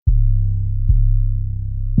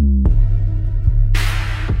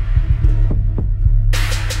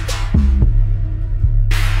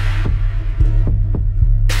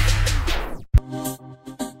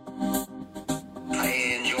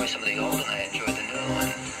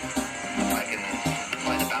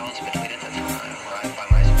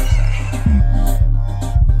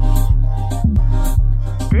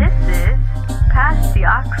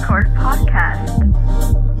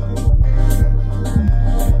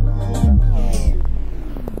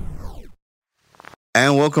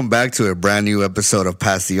And welcome back to a brand new episode of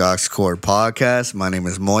Past the Aux Cord podcast. My name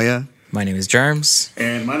is Moya. My name is Germs.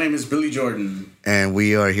 And my name is Billy Jordan. And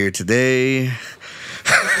we are here today.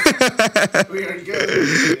 We are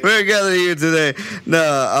good. We're gathered here today. No,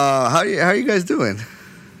 how are you guys doing?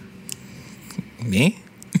 Me?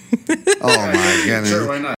 Oh my goodness. Sure,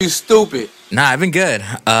 why not? You stupid. Nah, I've been good.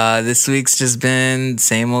 This week's just been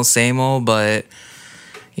same old, but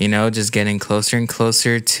you know, just getting closer and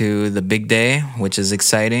closer to the big day, which is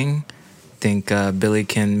exciting. I think Billy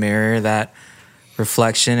can mirror that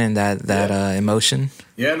reflection and that emotion.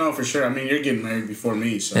 Yeah, no, for sure. I mean, you're getting married before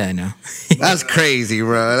me, so. Yeah, I know. That's crazy,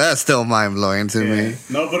 bro. That's still mind-blowing to me.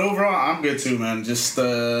 No, but overall, I'm good too, man. Just,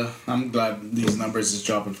 I'm glad these numbers is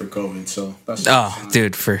dropping for COVID, so that's fine.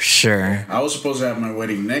 Dude, for sure. I was supposed to have my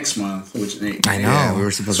wedding next month, which I know. Yeah, we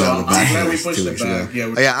were supposed to have So the I'm glad we bachelors pushed 2 it weeks back.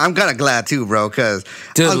 ago. Yeah, I'm kind of glad too, bro, because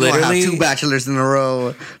Dude, I was going to literally- have 2 bachelors in a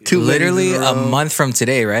row. 2 Literally weddings in a row. month from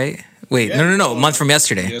today, right? Wait, Yeah. no, a month from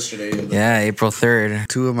yesterday. yesterday. Yeah, April 3rd.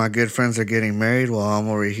 2 of my good friends are getting married while I'm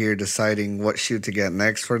over here deciding what shoot to get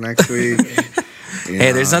next for next week.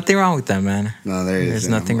 Hey, there's nothing wrong with that, man. No, there's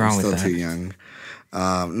nothing wrong with still that. too young.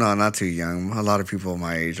 No, not too young. A lot of people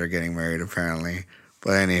my age are getting married, apparently.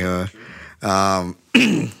 But anywho,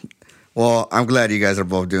 well, I'm glad you guys are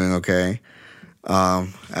both doing okay.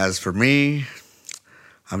 As for me,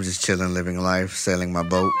 I'm just chilling, living life, sailing my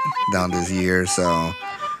boat down this year. So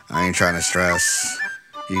I ain't trying to stress.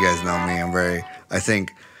 You guys know me. I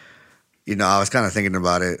think, I was kind of thinking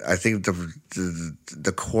about it. I think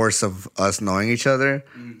the course of us knowing each other,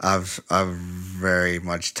 I've very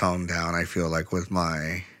much toned down, I feel like, with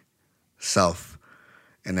my self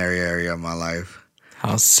in every area of my life.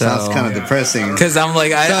 How so? Sounds kind of depressing. Because I'm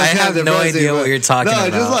like, I Sounds have kinda no depressing, idea but- what you're talking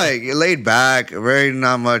about. No, just like laid back, very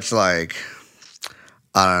not much like,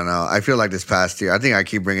 I don't know. I feel like this past year, I think I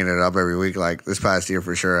keep bringing it up every week. Like this past year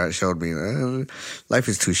for sure, it showed me life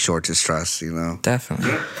is too short to stress, Definitely.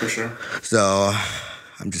 Yeah, for sure. So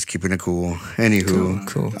I'm just keeping it cool. Anywho,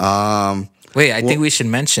 Cool. Wait, I think we should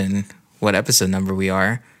mention what episode number we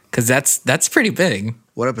are, because that's pretty big.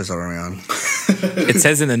 what episode are we on? It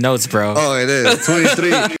says in the notes, bro. Oh, it is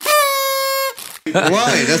 23.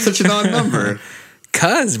 Why? That's such an odd number.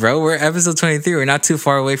 Cause, bro, we're episode 23. We're not too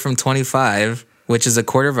far away from 25, which is a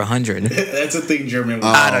quarter of 100. That's a thing, German.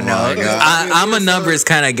 I don't know. my God. I'm a numbers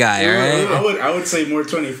kind of guy, all right? I would say more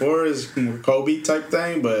 24 is more Kobe type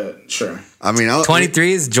thing, but sure. I mean,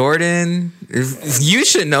 23 is Jordan. You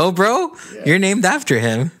should know, bro. Yeah. You're named after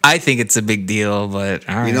him. I think it's a big deal, but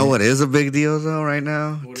all right. You know what is a big deal though right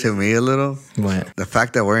now to me a little? What? The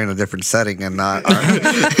fact that we're in a different setting and not and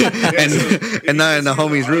not in the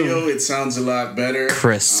homie's Audio, room. it sounds a lot better.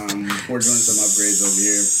 Crisp. We're doing some upgrades over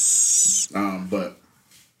here.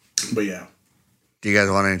 But yeah. Do you guys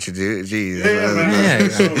want to introduce? Jeez. Yeah, man. Yeah.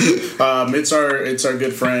 So, it's our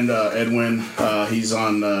good friend Edwin. He's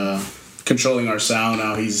on controlling our sound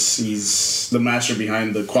now. He's the master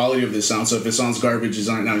behind the quality of the sound. So if it sounds garbage, he's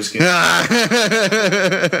not. No, I'm just kidding.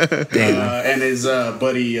 And his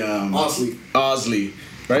buddy Osley,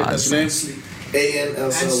 right? That's his name.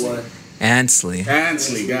 ANSLY. Ansley.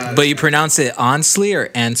 Ansley, God. But you pronounce it Ansley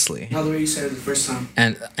or Ansley? How the way you said it the first time.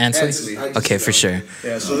 And Ansley? Ansley. Okay, for sure.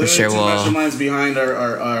 Yeah, so For there's sure, two well- masterminds behind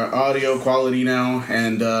our audio quality now,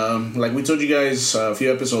 and like we told you guys a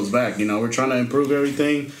few episodes back, we're trying to improve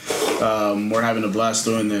everything. We're having a blast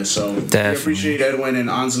doing this, so Definitely. we appreciate Edwin and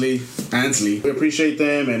Ansley. We appreciate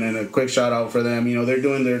them, and then a quick shout out for them. They're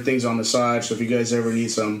doing their things on the side, so if you guys ever need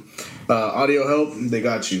some audio help, they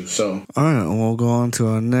got you. So All right, we'll go on to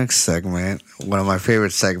our next segment. One of my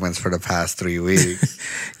favorite segments for the past 3 weeks.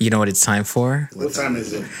 You know what it's time for? what time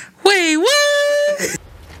is it? Wait, what?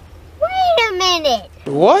 Wait a minute.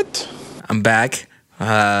 What? I'm back.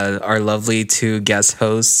 Our lovely 2 guest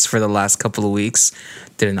hosts for the last couple of weeks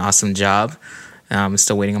did an awesome job. I'm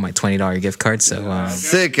still waiting on my $20 gift card, so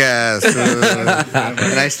Sick ass food.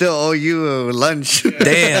 And I still owe you lunch.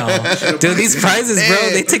 damn. Dude, these prizes, bro,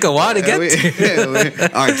 they take a while to get to.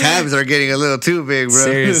 Our tabs are getting a little too big, bro.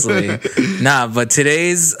 Seriously. Nah, but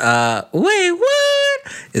today's wait, what?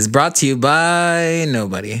 Is brought to you by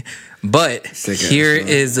nobody. But Sick ass, here man.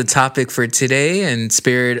 is the topic for today, and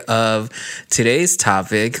spirit of today's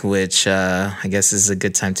topic, which I guess is a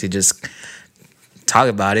good time to just talk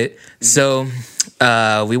about it. So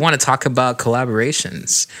we want to talk about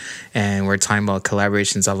collaborations, and we're talking about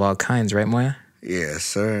collaborations of all kinds, right, Moya? Yes,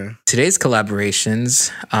 sir. Today's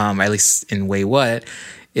collaborations, at least in Wait What,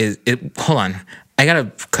 is it? Hold on, I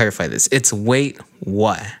gotta clarify this. It's wait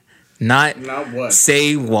what, not Not what.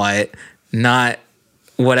 say what, not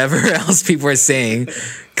whatever else people are saying.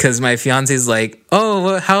 Because my fiance's like, oh,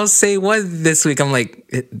 well, how's say what this week? I'm like,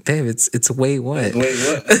 babe, it's wait what? Wait,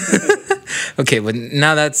 what? Okay, but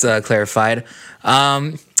now that's clarified.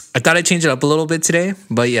 I thought I'd change it up a little bit today,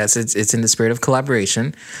 but yes, it's in the spirit of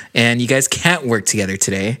collaboration. And you guys can't work together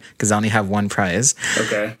today because I only have one prize.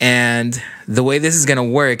 Okay. And the way this is going to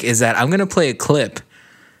work is that I'm going to play a clip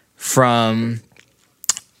from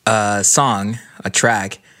a song, a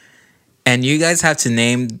track, and you guys have to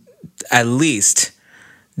name at least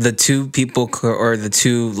the two people or the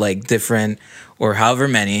two like different or however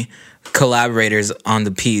many collaborators on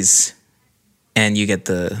the piece, and you get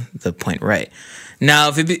the point right. Now,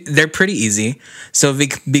 if they're pretty easy, so if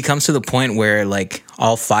it becomes to the point where like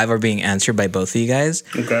all 5 are being answered by both of you guys,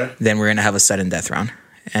 Okay. then we're gonna have a sudden death round,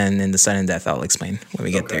 and in the sudden death, I'll explain when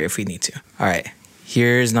we get there if we need to. All right,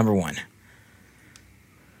 here's number 1.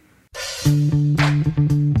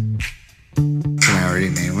 Can I already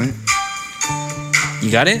name it?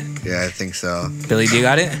 You got it, Yeah, I think so. Billy? Do you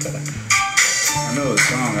got it? I know the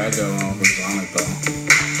song. I don't know who's on it though.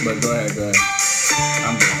 But go ahead.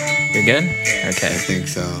 I'm good. You're good. I Okay, think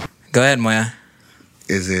so. go ahead, Moya.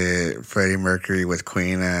 Is it Freddie Mercury with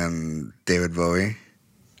Queen and David Bowie?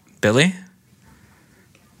 Billy.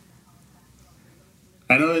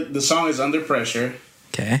 I know the song is Under Pressure.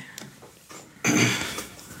 Okay.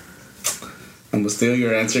 I'm gonna steal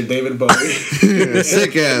your answer, David Bowie.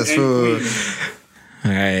 Sick ass And fool. Queen.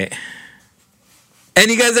 All right. And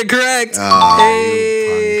you guys are correct. Oh,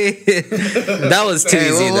 Hey. That was too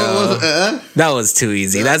easy though. That was too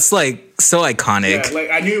easy. That's like so iconic. Yeah, like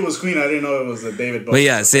I knew it was Queen. I didn't know it was the David Bowie. But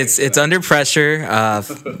yes, it's Under Pressure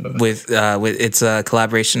with it's a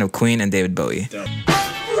collaboration of Queen and David Bowie.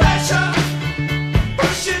 Pressure,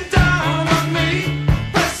 pushing down on me,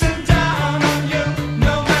 pressing down on you.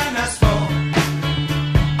 No man has fallen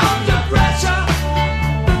under pressure.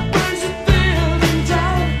 Brings a building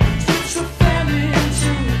down, strips a family in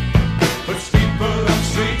two, puts people on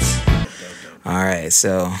streets. All right,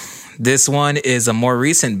 so this one is a more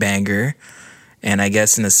recent banger, and I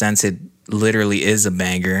guess in a sense it literally is a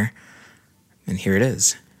banger. And here it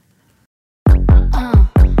is.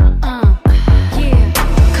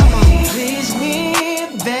 Please me,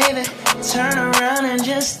 baby. Turn around and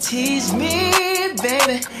just tease me,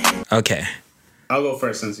 baby. Okay. I'll go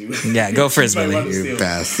first since you. Yeah, go first, Might Billy. want to You steal.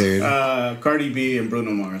 bastard. Cardi B and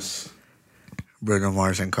Bruno Mars. Bruno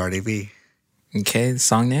Mars and Cardi B. Okay,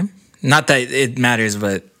 song name? Not that it matters,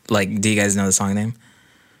 but like, do you guys know the song name?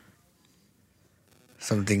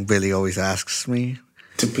 Something Billy always asks me.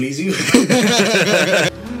 To please you.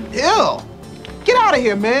 Ew. Get out of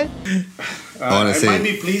here, man. I wanna it say- might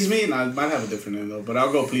be Please Me, and I might have a different name though, but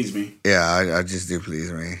I'll go Please Me. Yeah, I just do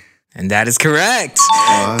Please Me. And that is correct.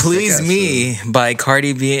 Please sick ass Me by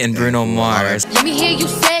Cardi B and Bruno Mars. Let me hear you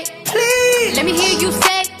say, please. Let me hear you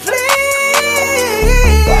say, Please,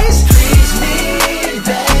 please me,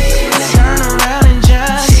 baby. Turn around and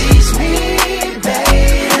just tease me,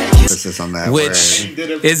 baby. Puts this on that. Which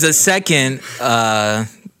word. is the second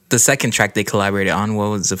track they collaborated on. What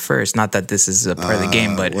was the first? Not that this is a part of the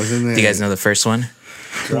game, but do wasn't you guys it- know the first one?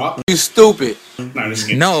 Drop. You stupid. No, I'm just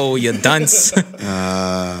kidding. No, you dunce.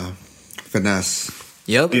 Finesse.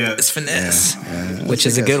 Yep, Yeah. it's Finesse, Yeah, which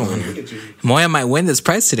is a good one. Look at you. Moya might win this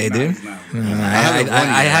prize today, dude. haven't won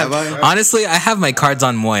I yet, have. have I? Honestly, I have my cards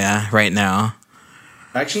on Moya right now.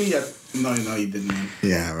 Actually, no, you didn't. Man.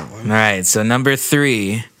 Yeah, I haven't won. All right, so number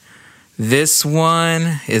 3. This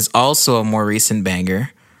one is also a more recent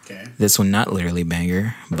banger. Okay. This one not literally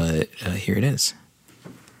banger, but here it is.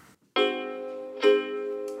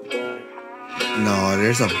 No,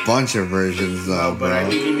 there's a bunch of versions though, But I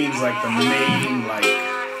bro. think he means like the main, like.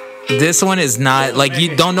 This one is not like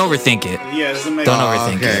you don't overthink it. Yeah, it's the main. Don't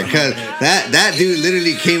overthink Okay, it. because that dude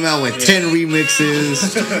literally came out with 10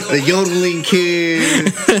 remixes. The Yodeling Kid,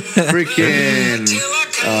 freaking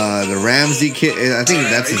the Ramsey Kid. I think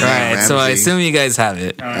that's his All name. right, so I Ramsey. assume you guys have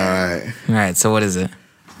it. All right. All right, so what is it?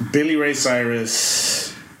 Billy Ray Cyrus.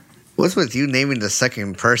 What's with you naming the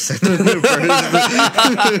second person?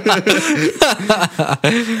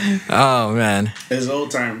 Oh man, His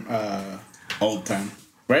old time,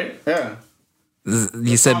 right? Yeah.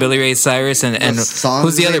 you said Billy Ray Cyrus and Song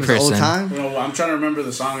who's the other name is Old person? Time? No, I'm trying to remember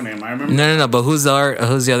the song name. I remember. No, but who's the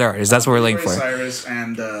other artist? That's what we're Billy looking Ray for. Cyrus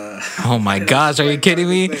and. Oh my gosh, are you kidding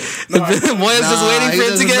me? Moya's just waiting for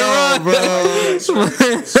it to get wrong. bro.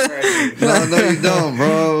 No, you don't,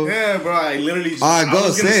 bro. Yeah, bro. I literally. All right, go I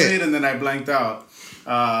was gonna say say it. it and then I blanked out.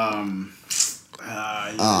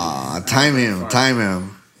 Time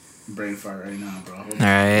him. brain fart right now, bro. All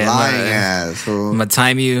right. Lying ass, I'm fool. gonna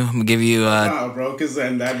time you. I'm gonna give you Bro, because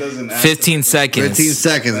then that doesn't. add 15 to- seconds. 15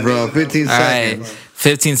 seconds, bro. 15 All right. seconds.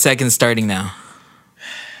 15 seconds starting now.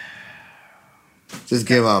 Just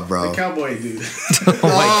give up, bro. Cowboy dude.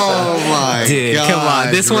 Oh my Dude, god. come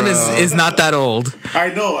on. This one is not that old. I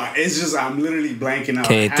know. It's just I'm literally blanking out.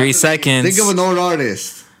 Okay, Half 3 of the- seconds. Think of an old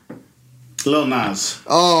artist. Lil Nas.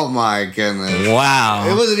 Oh my goodness. It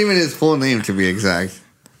Wow. wasn't even his full name, to be exact.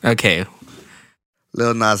 Okay.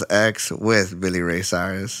 Lil Nas X with Billy Ray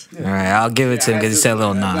Cyrus. All right. I'll give it to him because he said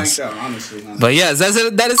Lil I Nas. blanked out, honestly. But yes,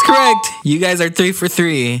 that is correct. You guys are 3 for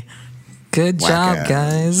 3. Good Whack job,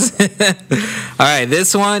 ass. guys. All right,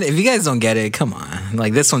 this one, if you guys don't get it, come on.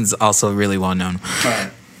 Like, this one's also really well known. All right.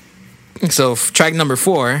 So, track number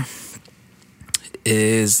 4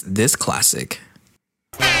 is this classic.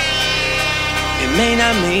 It may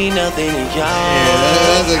not mean nothing to y'all.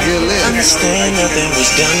 That's a good list. Understand nothing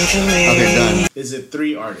was done for me. Okay, done. Is it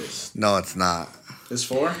 3 artists? No, it's not. It's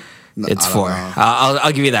 4? No, It's I don't 4. know.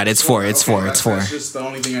 I'll give you that. It's 4. It's Okay, 4. It's 4. That's just the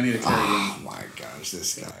only thing I need to carry Oh my gosh,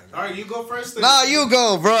 this guy. All right, you go first. Then. No, you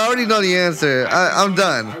go, bro. I already know the answer. I'm I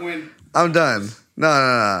done. win. I'm done.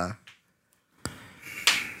 No.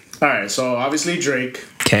 All right, so obviously Drake,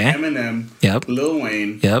 Okay. Eminem, Yep. Lil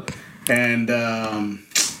Wayne, Yep. and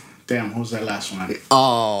damn, who's that last one?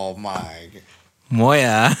 Oh my god.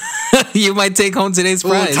 Moya, you might take home today's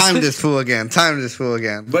Fool, prize. time this fool again. Time this fool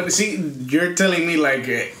again. But see, you're telling me like,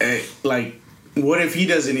 what if he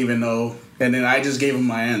doesn't even know, and then I just gave him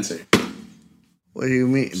my answer? What do you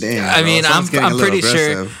mean? Damn. I bro, mean, someone's getting a I'm little pretty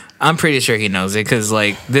sure. aggressive. I'm pretty sure he knows it because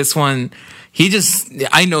like this one,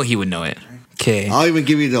 I know he would know it. Okay. I'll even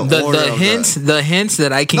give you the order The of hints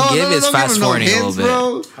that I can give is don't fast give him no forwarding a hints,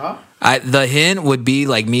 little bit. bro. Huh? The hint would be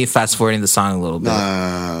like me fast forwarding the song a little bit.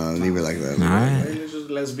 No, leave it like that. All right.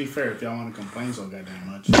 Let's be fair. If y'all want to complain so goddamn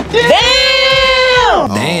much. Damn.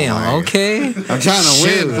 my. Okay. I'm trying to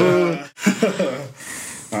win, fool.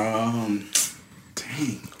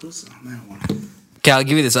 Dang, who's on that one? Okay, I'll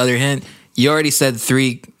give you this other hint. You already said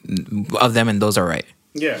 3 of them, and those are right.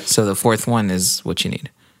 Yeah. So the 4th one is what you need.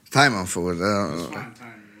 Time on fool. Time, whatever.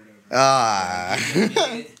 Ah.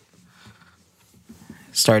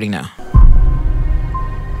 Starting now.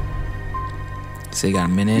 So you got a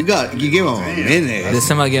minute. You give him a minute. This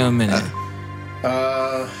time I'll give him a minute.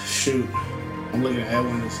 Shoot. I'm looking at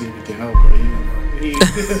Edwin to see if he can help, but he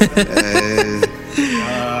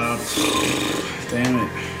damn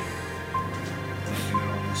it.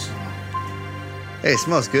 Hey, it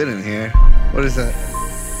smells good in here. What is that?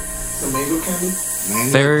 The mango candy?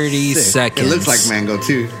 Mango? 30 Sick. seconds. It looks like mango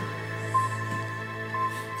too.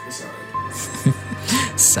 It's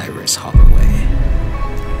alright. Cyrus Holloway.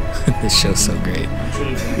 This show's so great.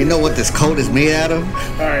 You know what this coat is made out of?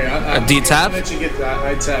 Alright, Do you tap? I'll let you get that.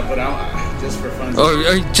 I tap, but I'll just for fun.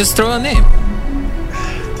 Or just throw a name.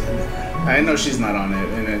 I know she's not on it,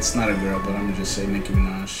 and it's not a girl, but I'm gonna just say Nicki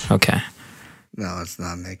Minaj. Okay. No, it's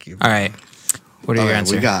not Nicki. All right. What are your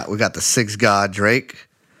answers? We got the 6 God Drake.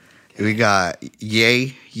 We got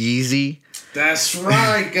Yeezy. That's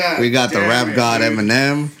right, God. We got the damn rap it, god dude.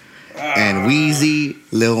 Eminem. And Wheezy,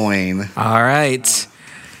 Lil Wayne. All right.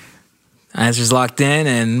 Answers locked in,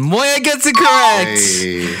 and Moya gets it correct.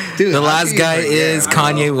 Hey. Dude, The how last can you guy forget? is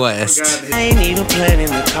Kanye West. God, I ain't even planning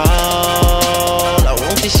the call. I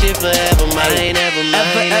want this shit forever, mine, ever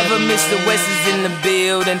mine. Ever Mr. West is in the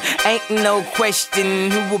building. Ain't no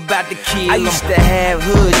question who about to kill. I used to have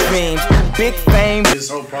hood dreams, big fame. this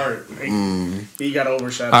whole part, like, he got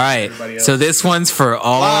overshadowed. All right. Everybody else. So this one's for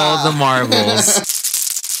all the marbles.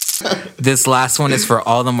 This last one is for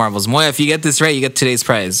all the marbles. Moya, if you get this right, you get today's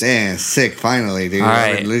prize. Damn, sick, finally, dude. All I've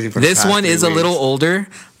right. been losing for the This past one 3 is a weeks. little older,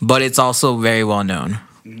 but it's also very well known.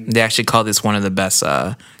 They actually call this one of the best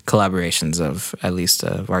collaborations of at least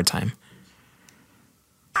of our time.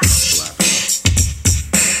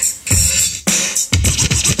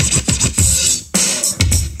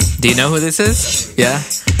 Do you know who this is? Yeah.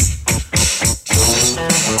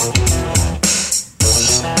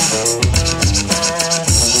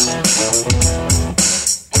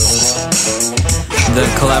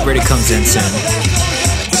 The collaborator comes in soon.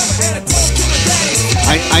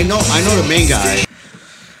 I know the main guy.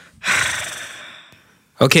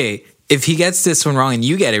 Okay, if he gets this one wrong and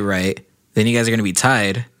you get it right, then you guys are gonna be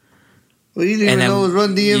tied. Well, you didn't And even know it was then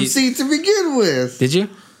Run DMC to begin with. Did you?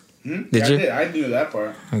 Did you? I knew that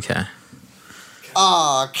part. Okay.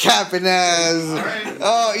 Oh, capping ass.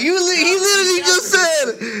 Oh, he literally just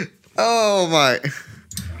said. Oh my.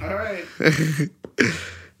 All right.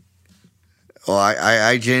 Well,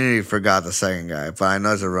 I genuinely forgot the second guy, but I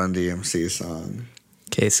know it's a Run DMC song.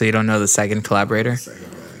 Okay, so you don't know the second collaborator?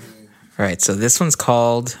 All right, so this one's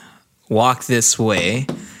called Walk This Way.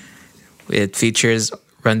 It features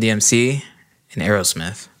Run DMC and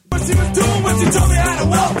Aerosmith. What she was doing when she told me how to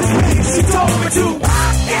walk this way. She told me to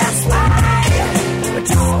walk this way.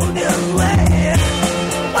 Told this way.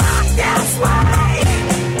 Walk this way.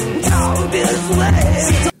 Told this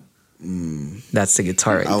way. That's the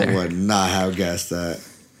guitar right I there. would not have guessed that.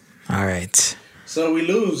 All right. So we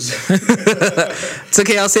lose. It's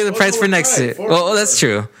okay. I'll say the price for next year. Well, that's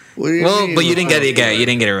true. What do you Well, mean? but you didn't get it. You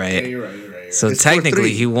didn't get it Yeah, right. you're right. You're right. So It's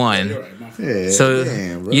technically, 4-3. he won. You're right. My fault. Yeah, So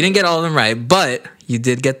damn, bro. you didn't get all of them right, but you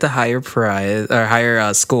did get the higher prize or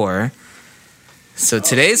higher score. So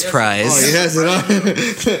today's prize. Oh, yes,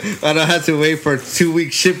 I don't have to wait for 2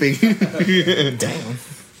 week shipping. Damn.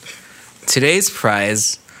 Today's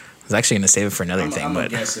prize. I was actually going to save it for another I'm thing, gonna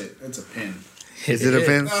but guess it. It's a pin. Is it a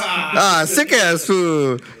pin? Sick ass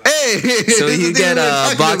food. Hey, so this is you the get thing we were a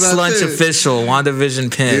talking box about, lunch too. official WandaVision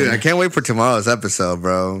pin. Dude, I can't wait for tomorrow's episode,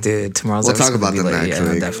 bro. Dude, tomorrow's We'll talk episode about will be them late. next Yeah,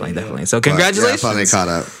 week. definitely. So But, yeah, I congratulations. finally caught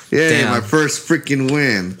up. Yeah, Damn. my first freaking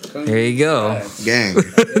win. There you go. Gang.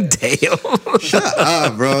 Damn. Shut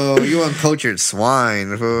up, bro. You uncultured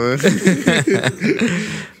swine, fool.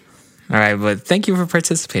 All right, but thank you for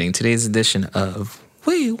participating. Today's edition of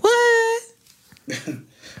Wait, What?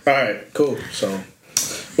 All right, cool. So,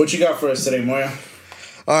 what you got for us today, Moya?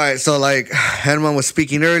 All right, so like Herman was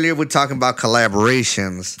speaking earlier, we're talking about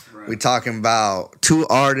collaborations. Right. We're talking about 2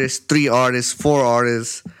 artists, 3 artists, 4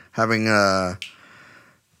 artists having I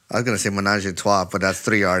was gonna say menage a trois, but that's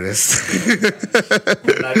 3 artists.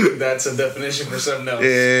 I think that's a definition for something else.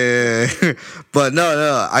 Yeah, but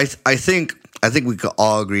no. I think we could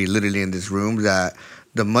all agree, literally in this room, that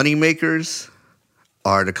the money makers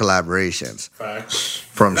are the collaborations. Facts.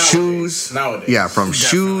 From Nowadays. shoes, Nowadays. yeah, from Definitely.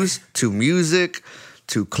 shoes to music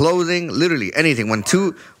to clothing, literally anything. When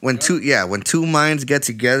two minds get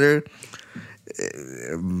together,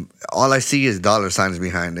 all I see is dollar signs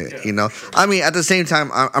behind it. Yeah, You know, sure. I mean, at the same time,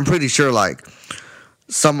 I'm pretty sure like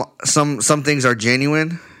some things are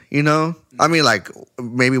genuine. You know, I mean, like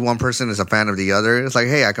maybe one person is a fan of the other. It's like,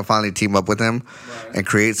 hey, I can finally team up with him Right. and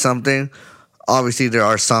create something. Obviously, there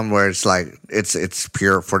are some where it's like it's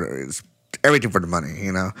pure it's everything for the money.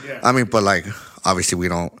 You know, Yeah. I mean, but like obviously we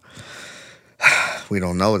don't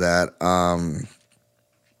know that.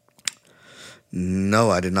 No,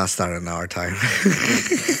 I did not start an hour time.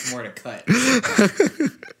 More to cut.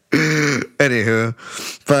 Anywho,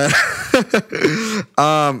 but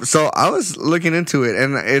so I was looking into it,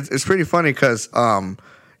 and it's pretty funny because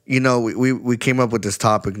you know, we came up with this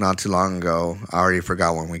topic not too long ago. I already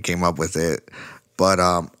forgot when we came up with it, but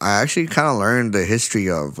I actually kind of learned the history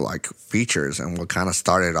of like features and what kind of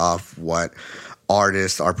started off what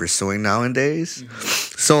artists are pursuing nowadays.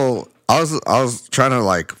 So I was trying to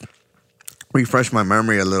like refresh my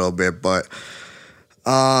memory a little bit, but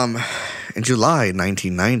in July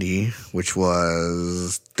 1990, which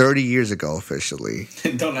was 30 years ago officially,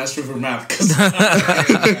 Don't ask me for math. 'Cause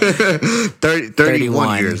 31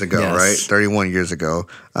 31, years ago, yes. right? 31 years ago.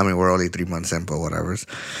 I mean, we're only 3 months in, but whatever.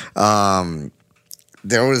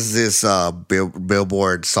 There was this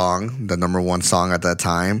Billboard song, the #1 song at that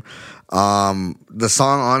time. The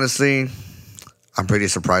song, honestly, I'm pretty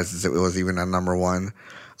surprised it was even at #1.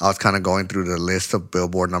 I was kind of going through the list of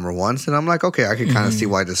Billboard #1s, and I'm like, okay, I can kind of see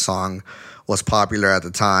why this song was popular at the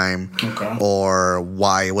time, Okay. or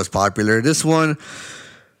why it was popular. This one,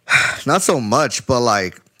 not so much, but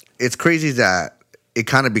like, it's crazy that it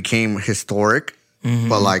kind of became historic,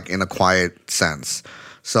 but like in a quiet sense.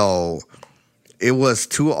 So it was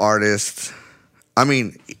 2 artists. I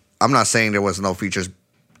mean, I'm not saying there was no features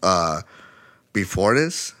before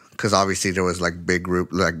this, because obviously there was like big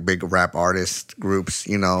rap artist groups,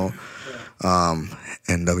 you know,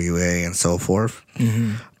 NWA and so forth.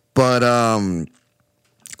 But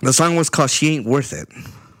the song was called "She Ain't Worth It."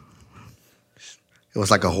 It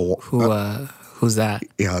was like a whole. Who's that?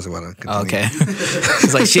 Yeah, I was about to continue. Oh, okay.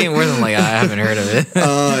 It's like she ain't worth them. Like I haven't heard of it.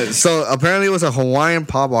 So apparently it was a Hawaiian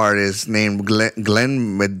pop artist named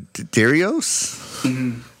Glenn Medeiros,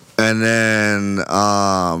 and then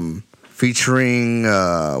featuring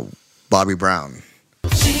Bobby Brown.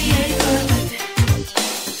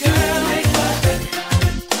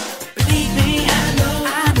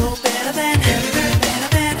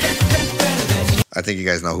 I think you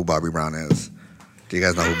guys know who Bobby Brown is. Do you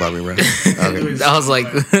guys know who Bobby Brown is? Okay. I was like,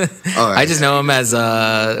 All right. I just know him as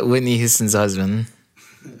Whitney Houston's husband.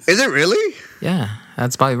 Is it really? Yeah,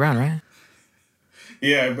 that's Bobby Brown, right?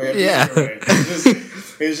 yeah, but Yeah. right.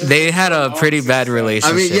 It's just They had a pretty bad I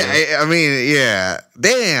relationship. mean, yeah.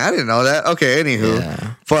 Damn, I didn't know that. Okay, anywho.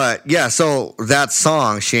 Yeah. But yeah, so that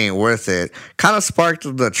song, She Ain't Worth It, kind of sparked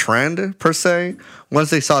the trend per se. Once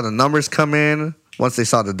they saw the numbers come in, once they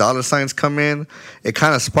saw the dollar signs come in, it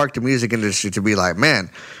kind of sparked the music industry to be like, man,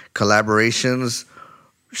 collaborations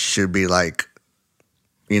should be like,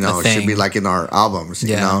 you know, A thing. should be like in our albums,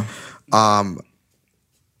 Yeah. you know?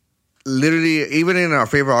 Literally, even in our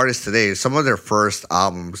favorite artists today, some of their first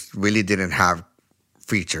albums really didn't have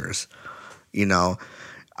features, you know?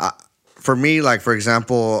 For me, like, for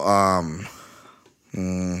example, I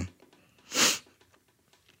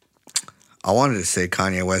wanted to say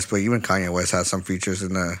Kanye West, but even Kanye West has some features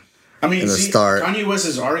in the I mean, in the see, start. Kanye West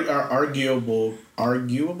is arguable.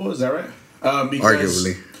 Arguable, is that right? Because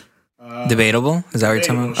Arguably. Debatable? Is that what you're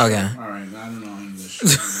talking Debatable, about? sure. Okay. All right, I don't know English.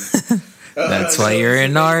 That's why you're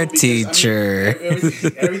an art teacher.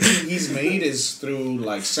 Everything he's made is through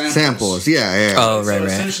like Samples, yeah. Oh, So right.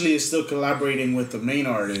 essentially, it's still collaborating with the main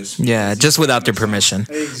artist. Yeah, just without their permission.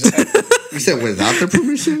 Exactly. You said without the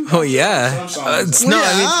permission? Oh, yeah. Some songs. No, Yeah,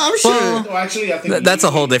 I mean, I'm sure. Well, actually, I think that's a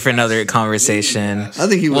whole legally different has other to. conversation. Legally has to. I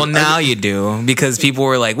think he was. Well, now you do because people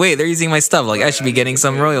were like, "Wait, they're using my stuff. Like, I should be getting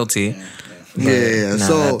some royalty." Yeah. No,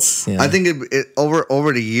 So that's- yeah. I think it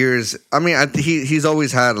over the years. I mean, he's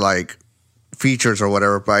always had like features or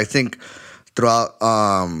whatever, but I think throughout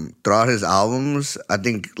his albums, I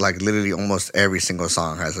think like literally almost every single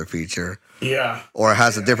song has a feature Yeah. or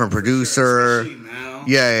has a different producer. Especially now.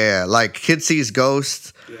 Yeah. Like Kid Sees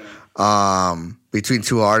Ghost. Between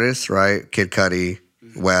two artists, right? Kid Cudi,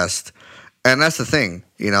 West. And that's the thing,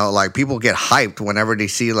 you know, like people get hyped whenever they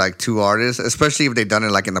see like two artists, especially if they've done it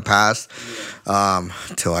like in the past.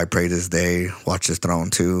 Till I Pray This Day, Watch This Throne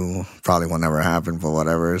 2, probably will never happen, but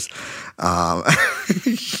whatever's.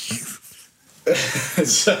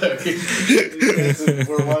 Sorry.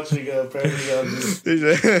 We're watching a parody on this.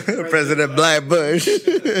 President Black Bush.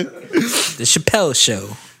 The Chappelle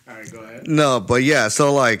Show. All right, go ahead. No, but yeah,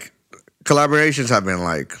 so like collaborations have been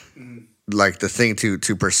like the thing to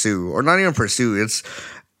pursue, or not even pursue. It's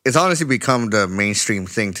honestly become the mainstream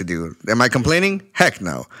thing to do. Am I complaining? Heck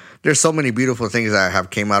no. There's so many beautiful things that have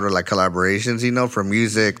came out of like collaborations, you know, from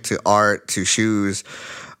music to art to shoes,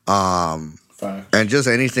 and just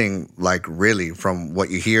anything like really from what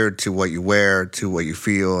you hear to what you wear to what you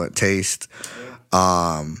feel and taste.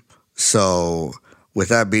 So with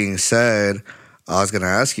that being said, I was gonna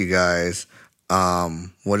ask you guys,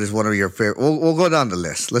 what is one of your favorite? We'll go down the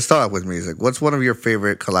list. Let's start off with music. What's one of your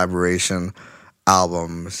favorite collaboration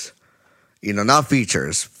albums? You know, not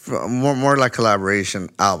features, more like collaboration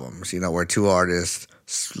albums. You know, where two artists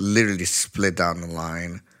literally split down the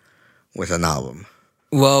line with an album.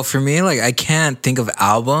 Well, for me, like I can't think of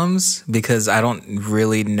albums because I don't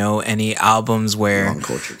really know any albums where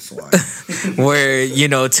Uncultured swine. where you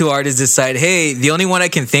know two artists decide, hey, the only one I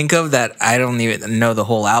can think of that I don't even know the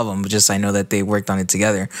whole album, but just I know that they worked on it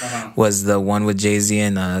together was the one with Jay-Z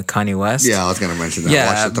and Kanye West. Yeah, I was gonna mention that.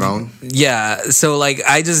 Yeah, Watch the Throne. Yeah, so like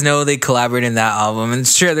I just know they collaborated in that album, and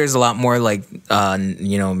sure, there's a lot more like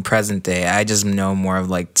you know in present day. I just know more of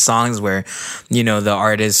like songs where you know the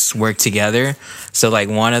artists work together. So like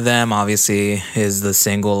one of them obviously is the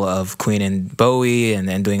single of Queen and Bowie, and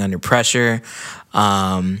then doing Under Pressure.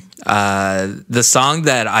 The song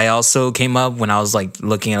that I also came up when I was like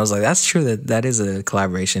looking, I was like, that's true that is a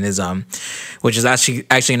collaboration. Is which is actually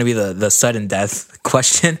gonna be the sudden death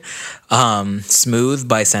question. Smooth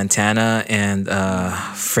by Santana and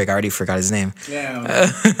frick, I already forgot his name.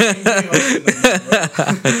 Yeah.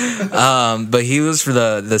 But he was for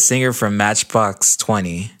the singer from Matchbox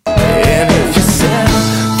 20. And if you said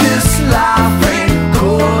this life ain't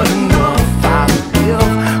good enough, I would give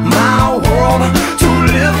my world to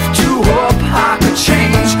lift you up. I could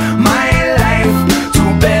change my life to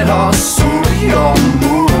better suit your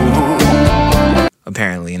mood.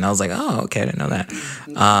 Apparently, and I was like, oh, okay, I didn't know that.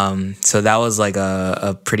 So that was like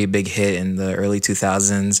a pretty big hit in the early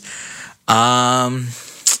 2000s.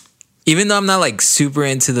 Even though I'm not like super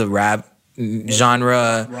into the rap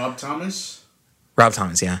genre, Rob Thomas.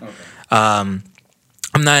 yeah. I'm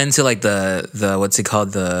not into like the what's it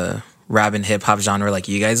called, the rap and hip hop genre like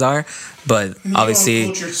you guys are, but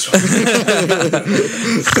obviously.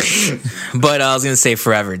 But I was gonna say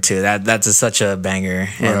Forever too. That's such a banger,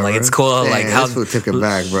 and like it's cool. Dang, like how this fool took it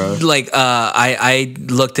back, bro. like I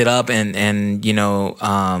looked it up, and you know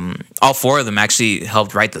all four of them actually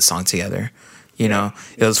helped write the song together. You know,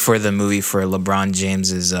 it was for the movie for LeBron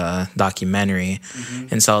James's documentary,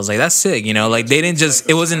 and so I was like, "That's sick." You know, like they didn't just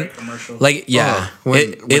it wasn't like yeah, When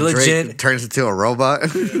it legit Drake turns into a robot. I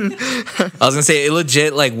was gonna say it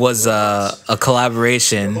legit like was a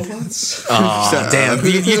collaboration. Oh damn,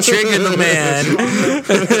 you triggered the man.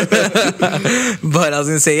 But I was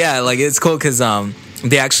gonna say, yeah, like it's cool because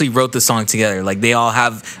they actually wrote the song together. Like they all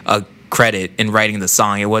have a credit in writing the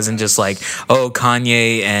song. It wasn't just like, oh,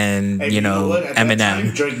 Kanye and Hey, you know what? At that Eminem.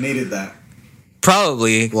 time, Drake needed that.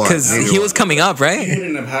 Probably because he was coming up, He right?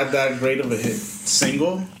 wouldn't have had that great of a hit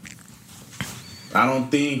single. I don't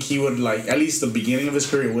think he would like. At least the beginning of his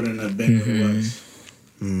career wouldn't have been what it was.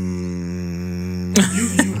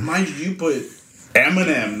 Mind you put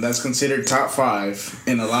Eminem, that's considered top 5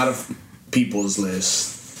 in a lot of people's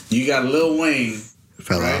lists. You got Lil Wayne,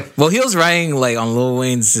 Fell right? off. Well, he was riding like on Lil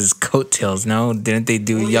Wayne's coattails. No, didn't they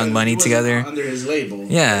do Well, Young yeah, Money he wasn't together? under his label.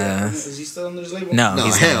 Yeah. Is he still under his label? No, No,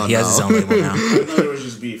 he's hell not. He has his no. own label now. I know there was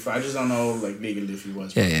just beef. I just don't know like legally if he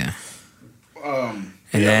was. Yeah, yeah.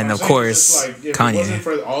 And Yeah, then I'm of saying, course it's just like, if it Kanye. wasn't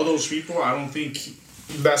for all those people, I don't think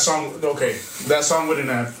that song. Okay, that song wouldn't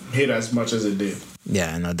have hit as much as it did.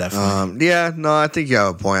 Yeah, no, definitely. Yeah, no, I think you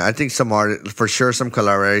have a point. I think some artists, for sure, some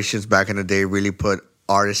collaborations back in the day really put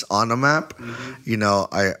artists on the map. You know,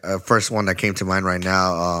 first one that came to mind right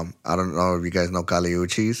now, I don't know if you guys know Kali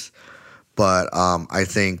Uchis, but I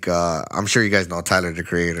think, I'm sure you guys know Tyler, the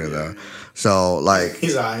Creator, though. So, like,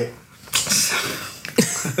 He's alright.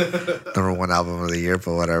 #1 album of the year,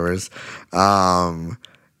 but whatever's.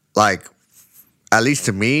 Like, at least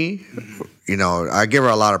to me, you know, I give her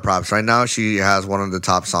a lot of props. Right now, she has one of the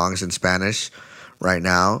top songs in Spanish right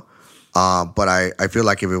now. But I feel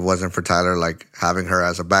like if it wasn't for Tyler, like having her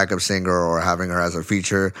as a backup singer or having her as a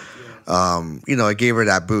feature, you know, it gave her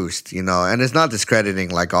that boost, you know. And it's not discrediting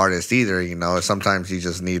like artists either, you know. Sometimes you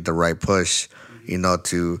just need the right push, you know,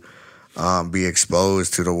 to be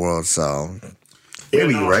exposed to the world. So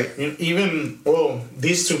maybe you're right. Even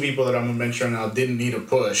these two people that I'm gonna mention now didn't need a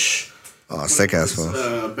push. Oh, sick ass one.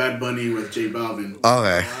 Bad Bunny with J Balvin.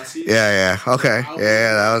 Okay. Yeah. Okay.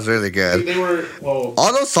 Yeah, that was really good. They were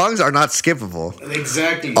All those songs are not skippable.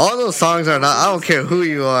 exactly. All those songs are not. I don't care who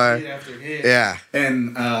you are. Hit after hit. Yeah.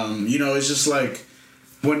 And you know, it's just like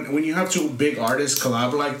when you have two big artists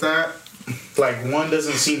collab like that, like one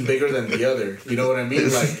doesn't seem bigger than the other. You know what I mean?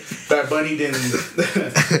 Like Bad Bunny didn't.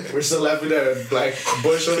 We're still laughing at Black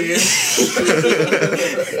Bush over here.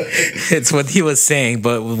 It's what he was saying,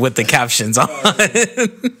 but with the captions on.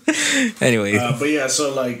 Anyway, But yeah,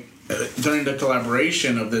 so like during the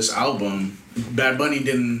collaboration of this album, Bad Bunny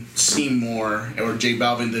didn't seem more, or J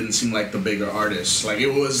Balvin didn't seem like the bigger artist. Like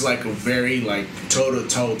it was like a very like toe to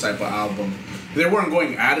toe type of album. They weren't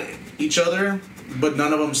going at each other, but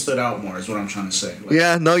none of them stood out more. Is what I'm trying to say. Like,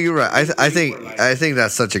 Yeah. No, you're right. I think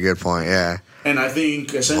that's such a good point. Yeah. and I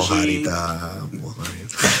think essentially, Mojarita.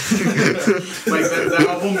 like the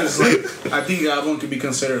album is like, I think the album could be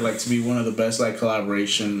considered like to be one of the best like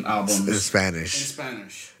collaboration albums In Spanish. in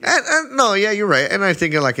Spanish. And no, yeah, you're right. And I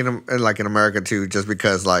think in America too, just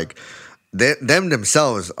because like them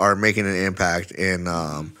themselves are making an impact in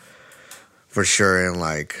for sure in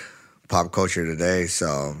like pop culture today.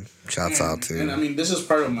 So shouts out to. And I mean, this is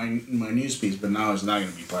part of my news piece, but now it's not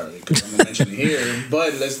going to be part of it because I'm going to mention it here.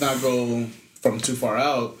 But let's not go from too far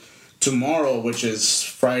out. Tomorrow, which is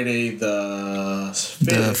Friday the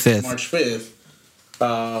 5th, March 5th.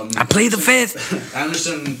 I play the 5th.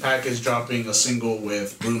 Anderson .Paak is dropping a single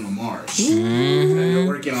with Bruno Mars. And they're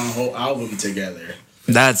working on a whole album together.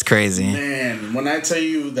 That's crazy. Man, when I tell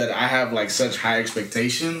you that I have like such high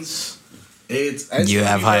expectations, it's You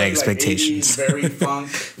have high very, like, expectations. 80s, very funk,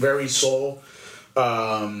 very soul.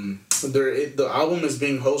 The album is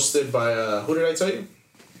being hosted by who did I tell you?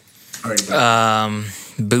 Already got it.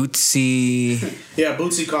 Bootsy. Yeah,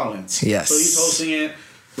 Bootsy Collins. Yes. So he's hosting it.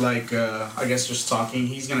 Like I guess just talking.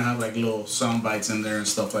 He's gonna have like little sound bites in there and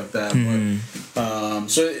stuff like that. But,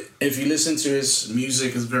 so if you listen to his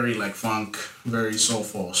music, it's very like funk, very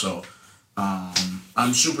soulful. So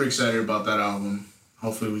I'm super excited about that album.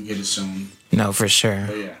 Hopefully we get it soon. No, for sure.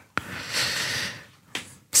 But yeah,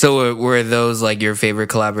 So were those like your favorite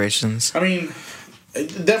collaborations? I mean,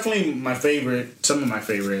 definitely my favorite. Some of my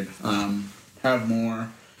favorite. Have more,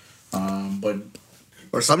 but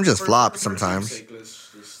Or some just flop for sometimes. time's sake,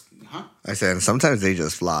 let's just- huh? I said sometimes they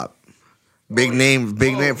just flop. Big name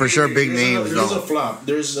for sure. Big names. There's a Don't. flop.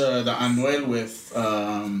 There's the Anuel with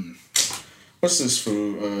what's this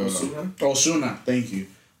food? Ozuna. Thank you.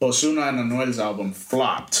 Ozuna and Anuel's album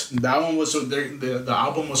flopped. That one was the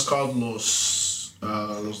album was called Los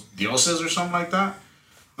Dioses or something like that.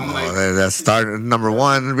 I'm like, Oh, that's start reason number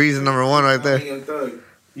one right there. Young Thug.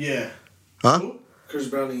 yeah. Huh? Chris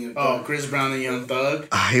Brown and Young Oh, Thug. Chris Brown and Young Thug.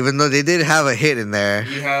 Even though they did have a hit in there.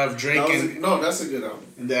 You have Drake That's a good album.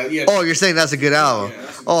 and yeah. Oh, you're saying that's a good album? Yeah,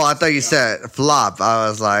 that's a Oh, I thought you said flop. I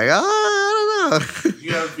was like, I don't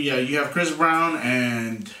know. You have Chris Brown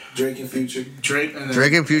and Drake and Future. Drake and then,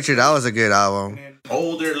 Drake and Future, that was a good album.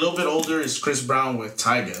 older, a little bit older, is Chris Brown with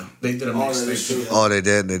Tyga. They did a mixtape together. Oh, they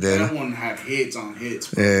did. That one had hits on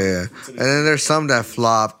hits. Yeah. And then there's some that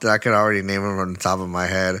flopped that I could already name them from the top of my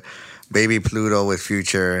head. Baby Pluto with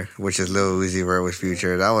Future, which is Lil Uzi Vert with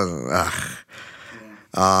Future. That wasn't.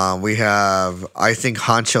 We have, I think,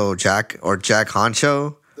 Jack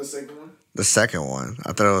Honcho. The second one? The second one.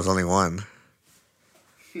 I thought it was only one.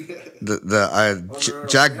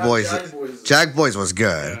 Jack Boys was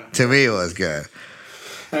good. Yeah. To me, it was good.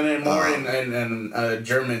 And then more in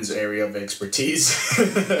German's area of expertise.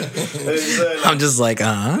 I'm just like,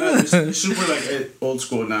 It's super like old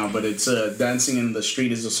school now, but it's Dancing in the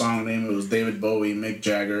Street is the song name. It was David Bowie, Mick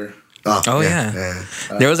Jagger. Oh, yeah.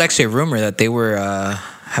 There was actually a rumor that they were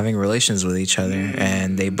having relations with each other,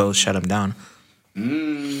 and they both shut him down.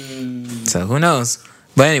 So who knows?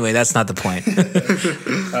 But anyway, that's not the point.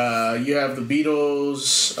 You have the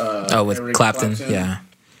Beatles. with Eric Clapton, yeah.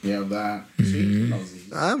 You have that.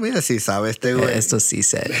 Ah, mira, sí sabe este güey. Esto sí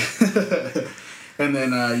said. And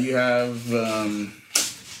then you have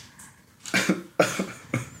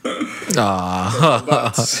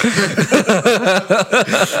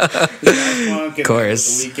Of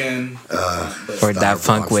course. Weekend. Or Daft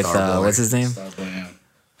Punk with what's his name?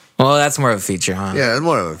 Well, that's more of a feature, huh? Yeah, it's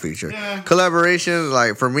more of a feature. Yeah. Collaboration,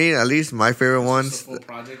 like for me, at least my favorite ones.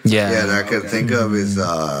 Yeah. Yeah, that I could think of is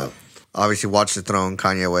obviously Watch the Throne,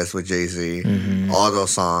 Kanye West with Jay-Z. All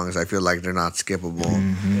those songs, I feel like they're not skippable.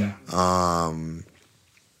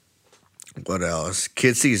 What else?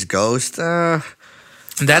 Kid Sees Ghost.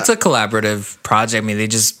 That's a collaborative project. I mean, they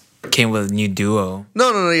just came with a new duo.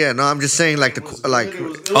 No, I'm just saying like Oh, okay.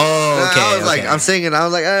 I was like, okay. I'm singing. I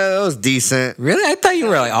was like, it was decent. Really? I thought you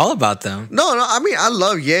were like all about them. No, I mean, I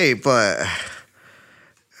love Ye, but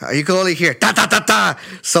you can only hear ta ta ta ta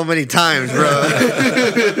so many times, bro.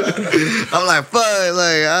 I'm like, fuck,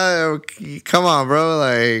 like, come on, bro,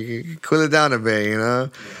 like, cool it down a bit, you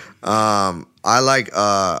know. I like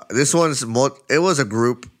this one's. It was a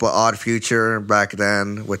group, but Odd Future back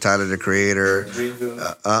then with Tyler the Creator.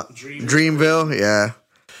 Dreamville, yeah.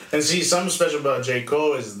 And see, something special about J.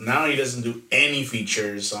 Cole is now he doesn't do any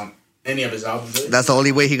features on any of his albums. That's the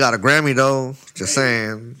only way he got a Grammy, though. Just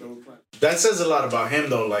saying. That says a lot about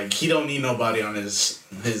him, though. Like, he don't need nobody on his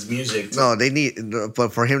music. No, they need,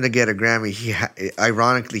 but for him to get a Grammy,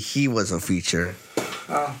 ironically, he was a feature.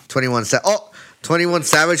 21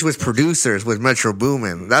 Savage was producers with Metro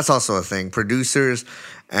Boomin. That's also a thing. Producers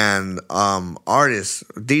and artists.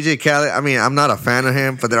 DJ Khaled, I mean, I'm not a fan of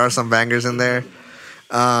him, but there are some bangers in there.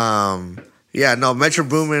 Metro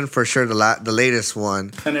Boomin for sure, the latest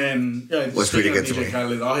one. And then, was pretty good to DJ me.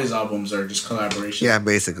 Khaled, all his albums are just collaborations. Yeah,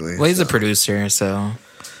 basically. Well, he's a producer, so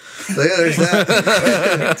So yeah, there's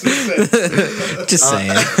that. just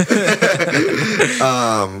saying.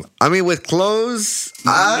 I mean, with clothes,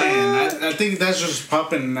 I think that's just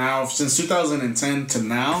popping now. Since 2010 to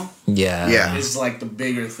now, Yeah. it's like the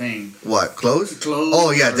bigger thing. what, clothes? Clothes.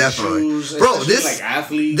 Oh yeah, or definitely, shoes, bro. especially This like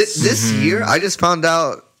athletes. this year, I just found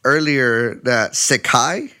out earlier that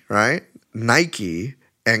Sacai, right, Nike,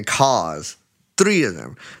 and KAWS, 3 of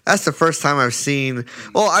them. That's the first time I've seen.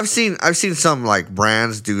 Well, I've seen some like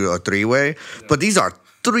brands do a 3-way, but these are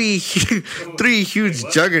three huge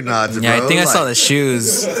juggernauts. Yeah, bro. I think I saw Like, the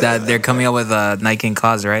shoes that they're coming up with Nike and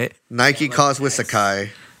KAWS, right? Nike KAWS with Sacai.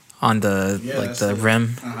 On the that's the the-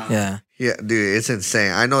 rim. Yeah. Yeah, dude, it's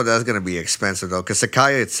insane. I know that's gonna be expensive though, because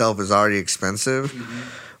Sacai itself is already expensive.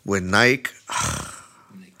 With Nike,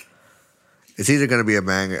 it's either gonna be a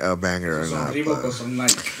banger or So not. Reebok but- or some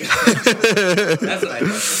Nike. That's what I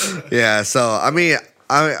thought. Yeah, so I mean,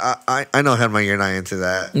 I know Henma, you're not into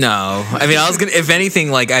that. No, I mean, I was gonna. If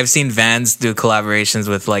anything, like I've seen Vans do collaborations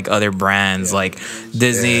with like other brands, like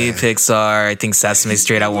Disney, Yeah. Pixar. I think Sesame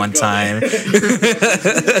Street at one time.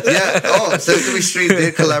 Yeah. Oh, Sesame Street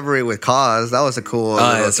did collaborate with KAWS. That was a cool little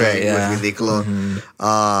that's right, thing yeah. with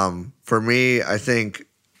Uniqlo. For me, I think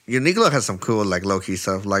Uniqlo has some cool like low key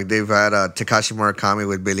stuff. Like they've had Takashi Murakami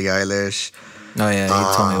with Billie Eilish. Oh yeah,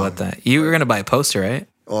 you told me about that. You were gonna buy a poster, right?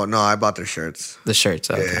 Oh no, I bought their shirts. The shirts.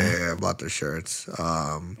 Okay. Yeah, I bought their shirts.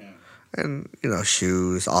 And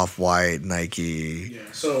shoes, Off-White, Nike. Yeah.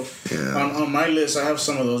 So Yeah. on my list, I have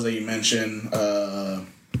some of those that you mentioned.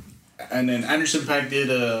 And then Anderson .Paak did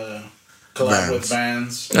a collab with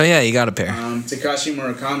Vans. Oh yeah, you got a pair. Takashi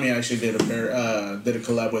Murakami actually did a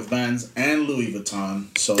collab with Vans and Louis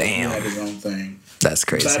Vuitton. So Damn. he had his own thing. That's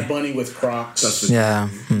crazy. Bad Bunny with Crocs. Yeah.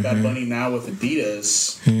 Bad Bunny now with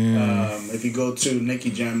Adidas. If you go to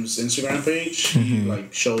Nicky Jam's Instagram page, he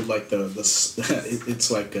like showed like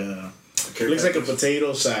it's like a care Looks like a package.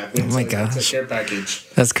 potato sack. Oh my It's a gosh. care package.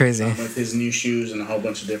 That's crazy. With his new shoes and a whole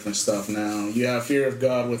bunch of different stuff now. You have Fear of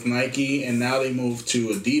God with Nike, and now they moved to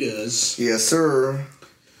Adidas. Yes, sir.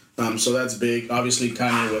 So that's big. Obviously,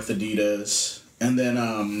 Kanye with Adidas. And then,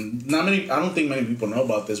 I don't think many people know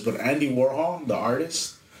about this, but Andy Warhol, the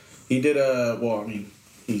artist, he did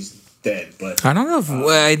he's dead, but I don't know if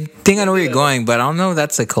I think I know where you're going, but I don't know if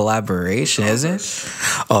that's a collaboration, is it?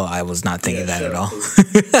 Oh, I was not thinking that at all.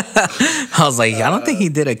 I was like, I don't think he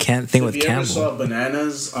did a thing with if you ever saw Campbell.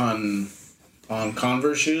 bananas on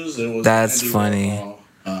Converse shoes, there was That's Andy funny.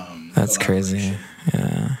 Warhol, That's crazy.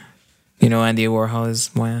 Yeah. You know who Andy Warhol is,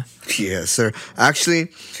 Moya? Yes, sir. Actually,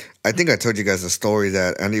 I think I told you guys a story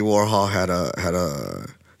that Andy Warhol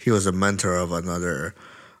he was a mentor of another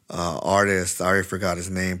artist. I already forgot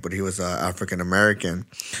his name, but he was African American.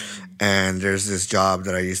 And there's this job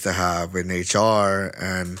that I used to have in HR,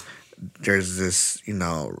 and there's this,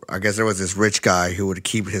 I guess there was this rich guy who would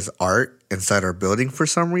keep his art inside our building for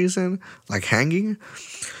some reason, like hanging.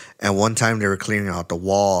 And one time they were cleaning out the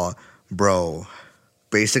wall, bro.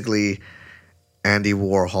 Basically, Andy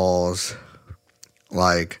Warhol's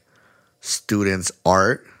like students'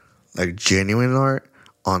 art, like genuine art,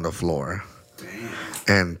 on the floor. Damn.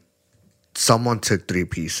 And someone took 3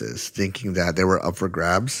 pieces, thinking that they were up for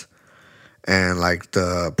grabs. And like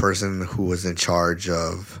the person who was in charge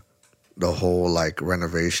of the whole like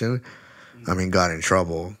renovation, got in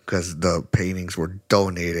trouble because the paintings were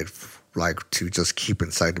donated like to just keep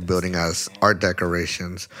inside the building as art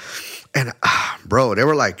decorations. And bro, they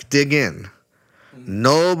were like, dig in.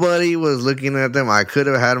 Nobody was looking at them. I could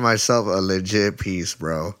have had myself a legit piece,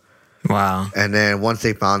 bro. Wow. And then once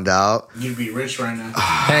they found out, You'd be rich right now.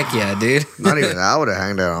 Heck yeah, dude. not even I would have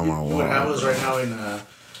hanged that on my You would have wall. us right now in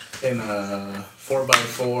a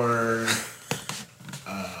 4x4.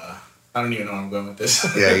 I don't even know where I'm going with this.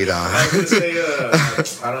 Yeah, you I was don't. gonna say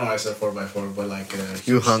I don't know why I said 4x4, but like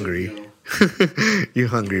You hungry. You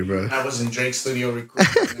hungry, bro. I was in Drake's studio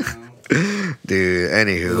recording right now. Dude,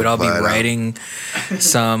 anywho. We would all be but, writing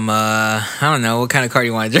some, I don't know, what kind of car do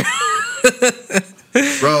you want to drive?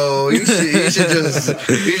 bro, you should just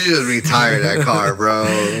retire that car, bro.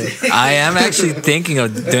 I am actually thinking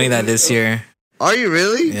of doing that this year. Are you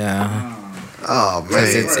really? Yeah. Oh man.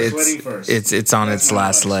 It's on That's its my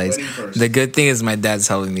last advice. legs. Wedding first. The good thing is my dad's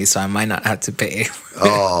helping me, so I might not have to pay.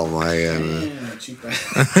 Oh my god. Yeah, cheap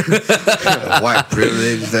ass. White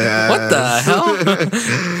privilege that. What the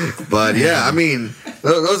hell? But yeah,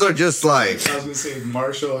 those are just like I was gonna say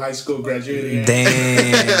Marshall High School graduating.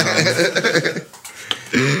 Damn.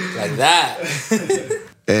 Like that.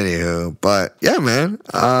 anywho. But yeah, man.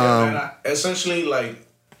 Essentially, like,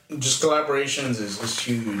 just collaborations is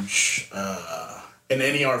huge in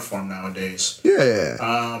any art form nowadays. Yeah.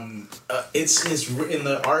 It's in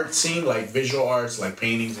the art scene, like visual arts, like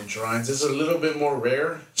paintings and drawings. It's a little bit more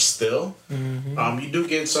rare still. You do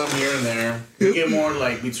get some here and there. You get more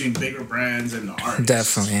like between bigger brands and the artists,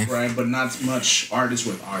 Definitely. right? But not much artists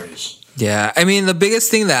with artists. Yeah. I mean, the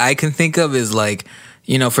biggest thing that I can think of is like,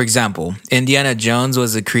 for example, Indiana Jones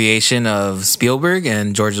was a creation of Spielberg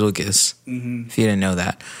and George Lucas. If you didn't know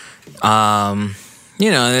that. And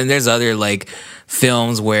then there's other like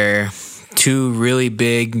films where two really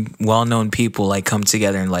big, well-known people like come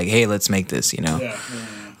together and like, hey, let's make this, Yeah.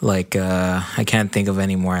 Like, I can't think of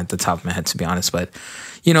any more at the top of my head, to be honest, but,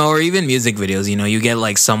 or even music videos, you get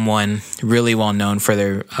like someone really well known for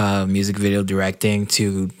their music video directing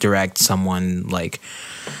to direct someone like,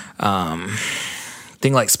 I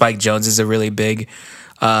think like Spike Jonze is a really big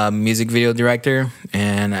music video director,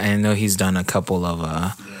 and I know he's done a couple of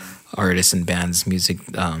artists and bands music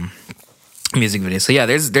videos. So yeah,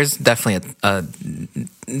 there's definitely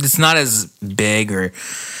it's not as big or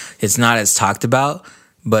it's not as talked about,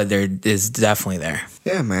 but there is definitely there.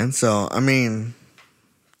 Yeah, man. So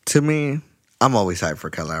to me, I'm always hyped for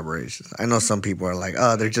collaborations. I know some people are like,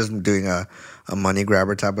 oh, they're just doing a money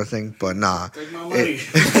grabber type of thing, but nah. Take my money.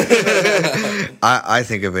 I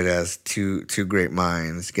think of it as two great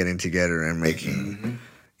minds getting together and making,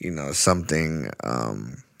 something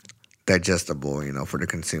digestible, for the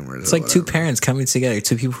consumers. It's like two parents coming together,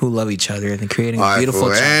 two people who love each other and creating All a right, beautiful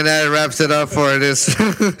fool. child. And that wraps it up for this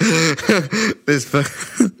this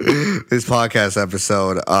podcast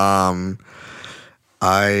episode.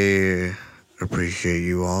 I appreciate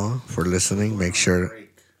you all for listening. Make sure.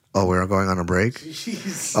 Oh, we're going on a break?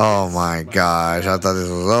 Jeez. Oh my gosh, I thought this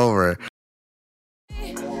was over.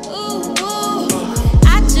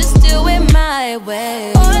 I just do it my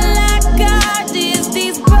way. All I got is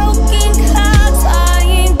these broken clouds. I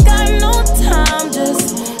ain't got no time,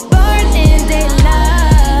 just burning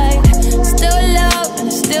daylight. Still love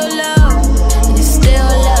and still love.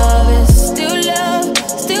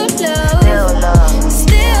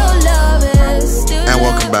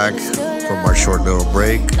 welcome back from our short little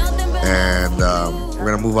break. And we're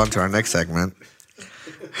going to move on to our next segment.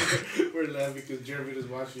 We're laughing because Jeremy was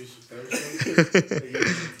watching his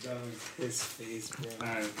face,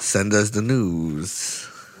 bro. Send us the news.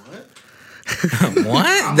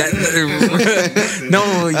 What? No,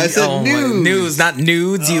 I said news. News, not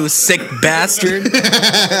nudes, you sick bastard.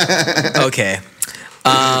 Okay.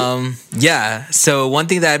 Yeah. So one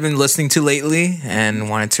thing that I've been listening to lately and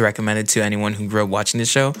wanted to recommend it to anyone who grew up watching the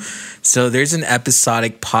show. So there's an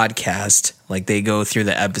episodic podcast, like they go through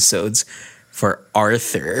the episodes for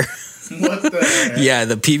Arthur. What the heck? Yeah,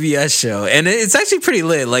 the PBS show, and it's actually pretty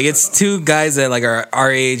lit. Like it's two guys that like are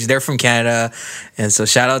our age. They're from Canada, and so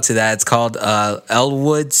shout out to that. It's called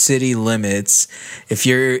Elwood City Limits. If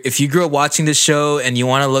you grew up watching the show and you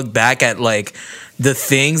want to look back at like the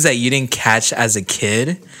things that you didn't catch as a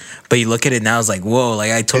kid, but you look at it now, it's like whoa,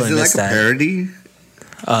 like I totally missed that. Is it like a parody?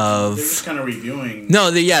 They're just kind of reviewing.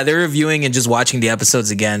 No, they're reviewing and just watching the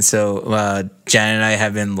episodes again. So Jan and I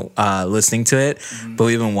have been listening to it, but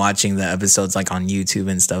we've been watching the episodes like on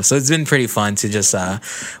YouTube and stuff. So it's been pretty fun to just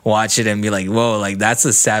watch it and be like, whoa, like that's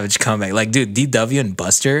a savage comeback. Like, dude, DW and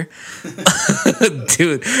Buster,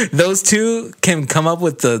 dude, those two can come up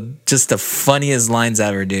with just the funniest lines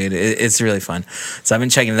ever, dude. It's really fun. So I've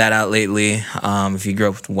been checking that out lately. If you grew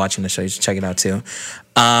up watching the show, you should check it out too.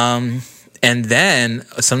 And then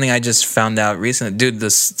something I just found out recently, dude, the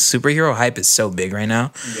superhero hype is so big right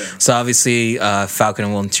now. Yeah. So obviously Falcon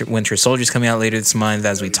and Winter Soldier is coming out later this month,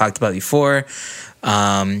 as we talked about before.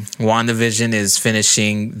 WandaVision is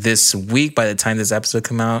finishing this week. By the time this episode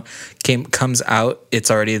comes out, it's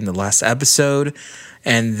already in the last episode.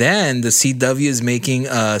 And then the CW is making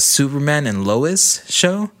a Superman and Lois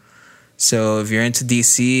show. So if you're into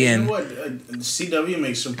DC and you know what, CW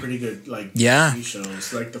makes some pretty good yeah TV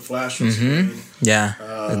shows. Like The Flash was good. Yeah,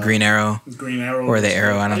 the Green Arrow, or the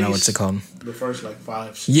Arrow. I don't know what's it called. The first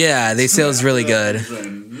 5. Yeah, they say it was really good.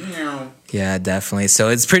 And, yeah, definitely. So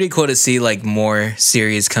it's pretty cool to see like more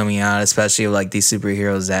series coming out, especially like these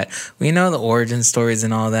superheroes that we know the origin stories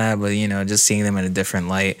and all that, but you know, just seeing them in a different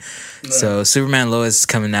light. Right. So Superman and Lois is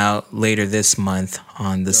coming out later this month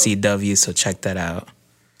on the CW. So check that out.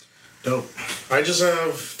 Dope. I just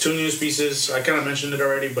have 2 news pieces. I kind of mentioned it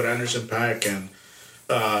already, but Anderson .Paak and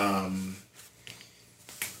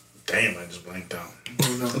damn, I just blanked out.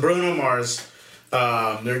 Bruno Mars.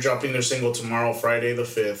 They're dropping their single tomorrow, Friday the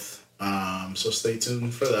 5th. So stay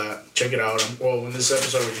tuned for that. Check it out. Well, when this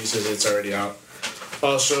episode releases, it's already out.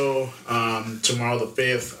 Also, tomorrow the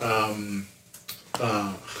 5th.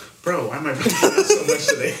 Bro, why am I blanking out so much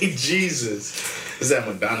today? Jesus. Is that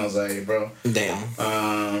McDonald's out here, bro?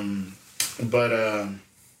 Damn. But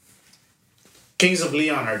Kings of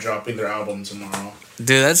Leon are dropping their album tomorrow.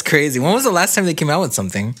 Dude, that's crazy. When was the last time they came out with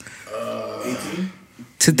something?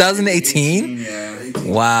 2018? Yeah.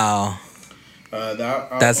 18. Wow.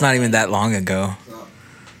 That's not even that long ago.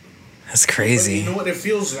 That's crazy. But you know what? It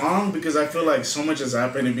feels long because I feel like so much has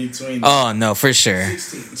happened in between. Oh, no, for sure.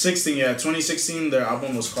 16, yeah. 2016, their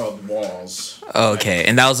album was called Walls. Okay,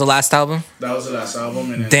 and that was the last album? That was the last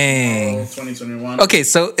album. And dang. 2021. Okay,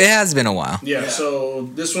 so it has been a while. Yeah, so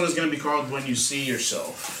this one is going to be called When You See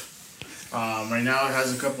Yourself. Right now it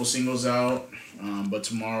has a couple singles out, but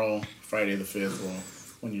tomorrow, Friday the 5th, well,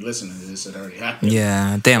 when you listen to this, it already happened.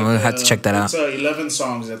 Yeah, damn, we'll have to check that out. It's 11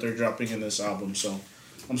 songs that they're dropping in this album, so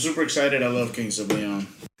I'm super excited. I love Kings of Leon.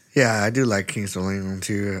 Yeah, I do like Kings of Leon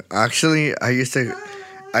too. Actually, they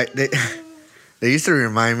used to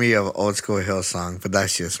remind me of Old School Hillsong, but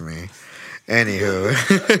that's just me. Anywho.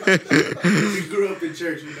 You grew up in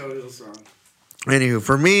church, you know Hillsong. Anywho,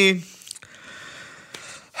 for me,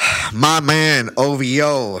 my man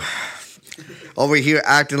OVO over here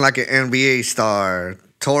acting like an NBA star,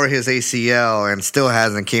 tore his ACL and still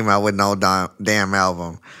hasn't came out with no damn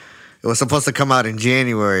album. It was supposed to come out in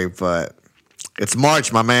January, but it's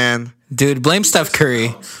March, my man. Dude, blame Steph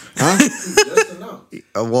Curry. Huh?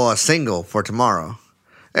 Well, a single for tomorrow.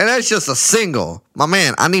 And that's just a single. My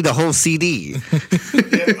man, I need a whole CD.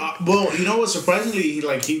 Well, you know what? Surprisingly,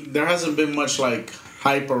 there hasn't been much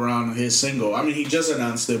hype around his single. I mean, he just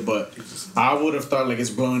announced it, but I would have thought it's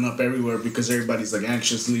blowing up everywhere because everybody's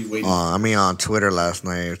anxiously waiting. I mean, on Twitter last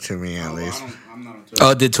night, to me at least. I'm not on Twitter.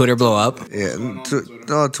 Oh, did Twitter blow up? Yeah,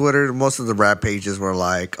 Twitter. Most of the rap pages were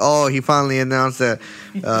like, "Oh, he finally announced that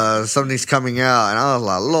something's coming out," and I was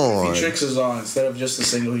like, "Lord." He tricks us all. Instead of just a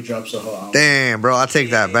single, he drops a whole album. Damn, bro, I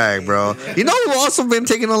take that back, bro. You know who also been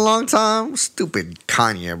taking a long time? Stupid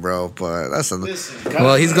Kanye, bro. But that's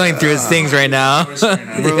well, he's going through his things right now.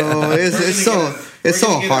 Bro, it's so. It's so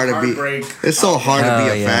gonna get a hard to be. heartbreak. It's so hard to be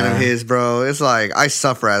Oh, a fan of yeah. his, bro. It's like I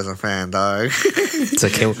suffer as a fan, dog. It's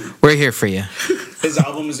okay. We're here for you. His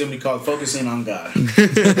album is gonna be called "Focusing on God."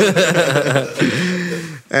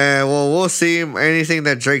 And well, we'll see. Anything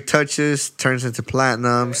that Drake touches turns into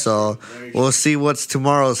platinum. So we'll see what's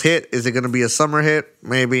tomorrow's hit. Is it gonna be a summer hit?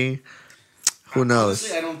 Maybe. Who knows?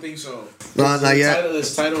 Honestly, I don't think so. No, not yet.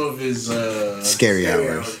 This title of his Scary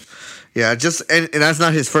Hours. Yeah, and that's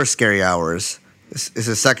not his first Scary Hours. It's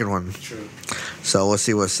his second one. True. So we'll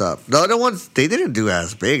see what's up. The other ones, they didn't do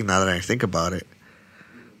as big now that I think about it.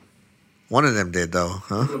 One of them did, though.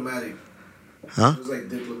 Huh? Diplomatic. Huh? It was like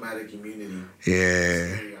diplomatic immunity.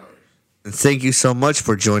 Yeah. And thank you so much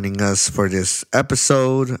for joining us for this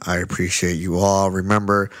episode. I appreciate you all.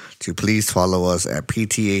 Remember to please follow us at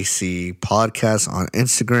PTAC Podcast on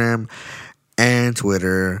Instagram and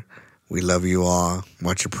Twitter. We love you all.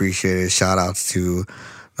 Much appreciated. Shout outs to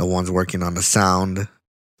the ones working on the sound.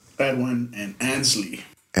 Bedwin and Ansley.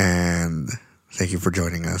 And thank you for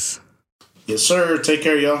joining us. Yes, sir. Take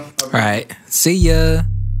care, y'all. All right. See ya.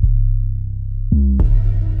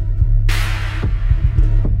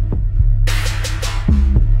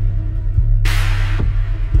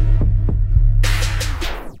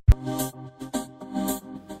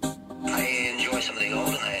 I enjoy some of the old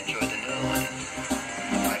and I enjoy the new, and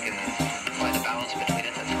if I can find a balance between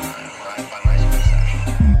it, that's where I find my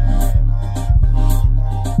satisfaction.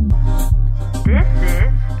 This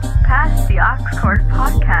is Past the Ox Court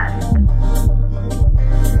Podcast.